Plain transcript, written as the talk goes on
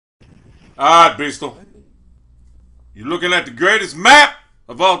Alright, Beastle. You're looking at the greatest map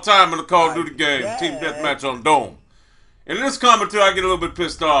of all time in the Call of Duty game. Team Deathmatch on Dome. In this commentary, I get a little bit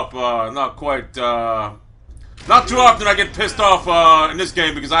pissed off. Not too often I get pissed off in this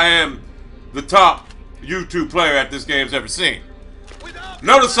game because I am the top YouTube player at this game's ever seen.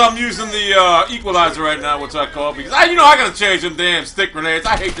 Notice I'm using the equalizer right now, which I call, because I gotta change them damn stick grenades.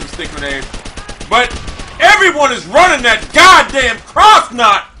 I hate them stick grenades. But everyone is running that goddamn cross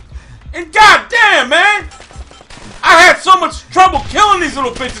knot. And goddamn, man, I had so much trouble killing these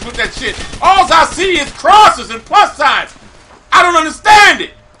little bitches with that shit. All I see is crosses and plus signs. I don't understand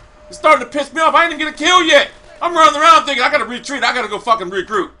it. It's starting to piss me off. I ain't even get a kill yet. I'm running around thinking I gotta retreat. I gotta go fucking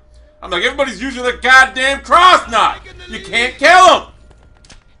regroup. I'm like, everybody's using that goddamn cross knot. You can't kill them.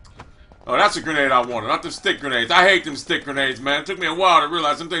 Oh, that's a grenade I wanted, not the stick grenades. I hate them stick grenades, man. It took me a while to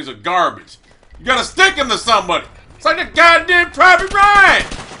realize them things are garbage. You gotta stick them to somebody. It's like the goddamn Private Ryan.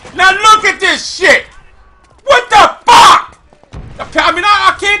 Now look at this shit. What the fuck? I mean,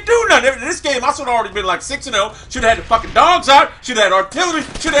 I can't do nothing. In this game, I should have already been like 6-0. Should have had the fucking dogs out. Should have had artillery.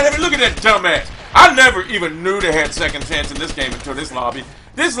 Should have had everything. Look at that dumbass. I never even knew they had second chance in this game until this lobby.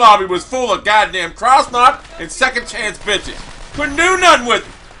 This lobby was full of goddamn cross knot and second chance bitches. Couldn't do nothing with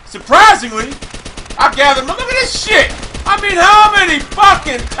it. Surprisingly, I gathered. Look at this shit. I mean, how many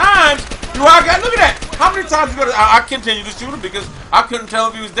fucking times do I got? Look at that. How many times you got? I continued to shoot him because I couldn't tell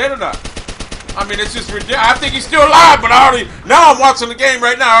if he was dead or not. I mean, it's just ridiculous. I think he's still alive, but now I'm watching the game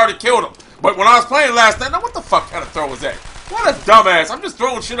right now. I already killed him. But when I was playing last night, now what the fuck kind of throw was that? What a dumbass. I'm just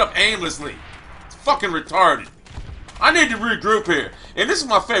throwing shit up aimlessly. It's fucking retarded. I need to regroup here. And this is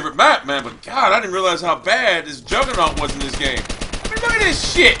my favorite map, man. But God, I didn't realize how bad this Juggernaut was in this game. I mean, look at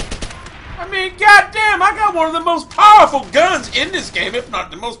this shit. I mean, goddamn, I got one of the most powerful guns in this game, if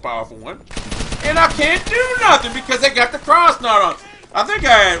not the most powerful one. And I can't do nothing because they got the cross knot on. I think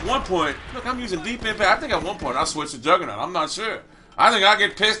at one point, look, I'm using deep impact. I think at one point I switched to Juggernaut. I'm not sure. I think I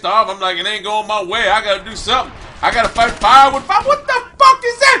get pissed off. I'm like, it ain't going my way. I gotta do something. I gotta fight fire with fire. What the fuck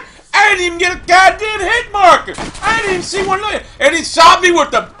is that? I didn't even get a goddamn hit marker. I didn't even see one. And he shot me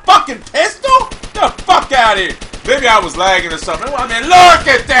with the fucking pistol? Get the fuck out of here. Maybe I was lagging or something. I mean, look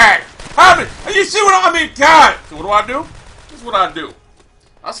at that. I mean, you see what I mean? God. So what do? This is what I do.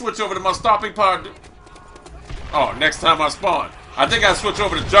 I switch over to my stopping power. Oh, next time I spawn. I think I switch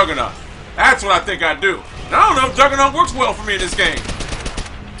over to Juggernaut. That's what I think I do. And I don't know if Juggernaut works well for me in this game.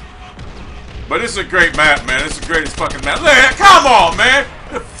 But it's a great map, man. It's the greatest fucking map. Look at that. Come on, man.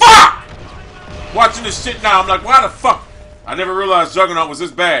 Fuck! Watching this shit now, I'm like, why the fuck? I never realized Juggernaut was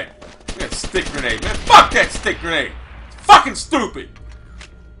this bad. Look at that stick grenade, man. Fuck that stick grenade. It's fucking stupid.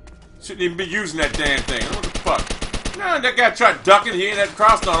 Shouldn't even be using that damn thing. What the fuck? No, that guy tried ducking. He ain't had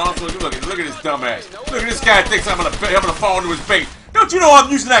cross knot on. So look at this dumbass. Look at this guy thinks I'm gonna fall into his bait. Don't you know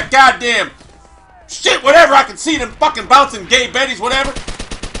I'm using that goddamn shit, whatever. I can see them fucking bouncing gay betties, whatever.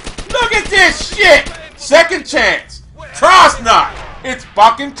 Look at this shit. Second chance. Cross knot. It's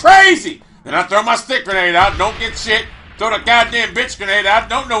fucking crazy. Then I throw my stick grenade out. Don't get shit. Throw the goddamn bitch grenade out.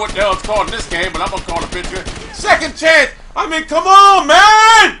 Don't know what the hell it's called in this game, but I'm gonna call it a bitch grenade. Second chance. I mean, come on,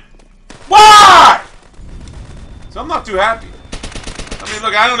 man. Why? So I'm not too happy. I mean,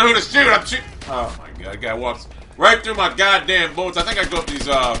 look, I don't know who to shoot. I'm shooting. Oh my god, the guy walks right through my goddamn bullets. I think I go up these,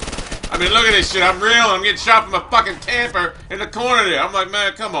 I mean, look at this shit. I'm real. I'm getting shot from a fucking camper in the corner there. I'm like,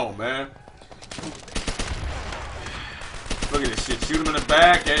 man, come on, man. Look at this shit. Shoot him in the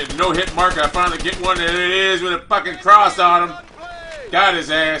back. No hit marker. I finally get one. There it is with a fucking cross on him. Got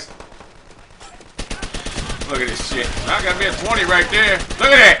his ass. Look at this shit. I got me a 20 right there.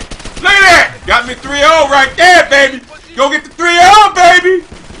 Look at that. Look at that! Got me 3-0 right there, baby! Go get the 3-0, baby!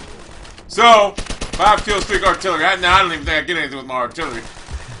 So, 5 kill streak artillery. I don't even think I get anything with my artillery.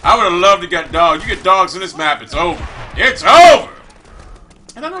 I would have loved to get dogs. You get dogs in this map, it's over. It's over!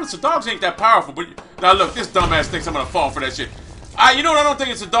 And I noticed the dogs ain't that powerful, but now look, this dumbass thinks I'm gonna fall for that shit. You know what I don't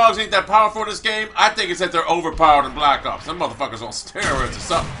think it's the dogs ain't that powerful in this game? I think it's that they're overpowered in Black Ops. Some motherfuckers on steroids or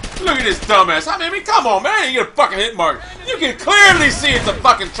something. Look at this dumbass. I mean, come on, man. You get a fucking hit mark. You can clearly see it's a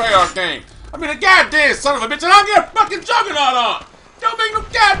fucking Treyarch game. I mean, a goddamn son of a bitch, and I'll get a fucking Juggernaut on. Don't make no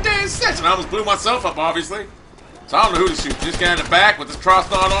goddamn sense. And I almost blew myself up, obviously. So I don't know who to shoot. This guy in the back with this cross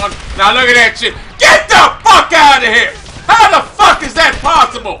knot on. Now look at that shit. Get the fuck out of here. How the fuck is that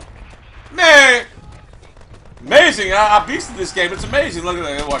possible? Man. Amazing. I beasted this game. It's amazing. Look at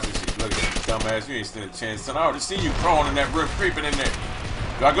that. Watch this shit. Look at that. Dumbass. You ain't stood a chance, son. I already seen you crawling in that room, creeping in there.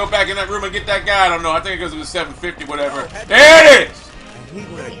 Do I go back in that room and get that guy? I don't know. I think it goes to the 750, whatever. There it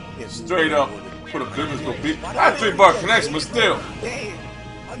is! Straight up. Put a business go beat. I had 3-bar connection, but still.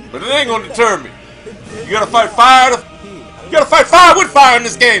 But it ain't gonna deter me. You gotta fight fire You gotta fight fire with fire in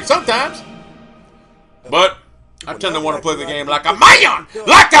this game sometimes. But I tend to want to play the game like a man!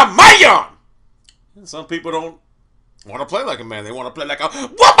 Like a man! And some people don't want to play like a man. They want to play like a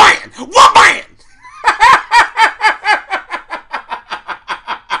woman! Woman!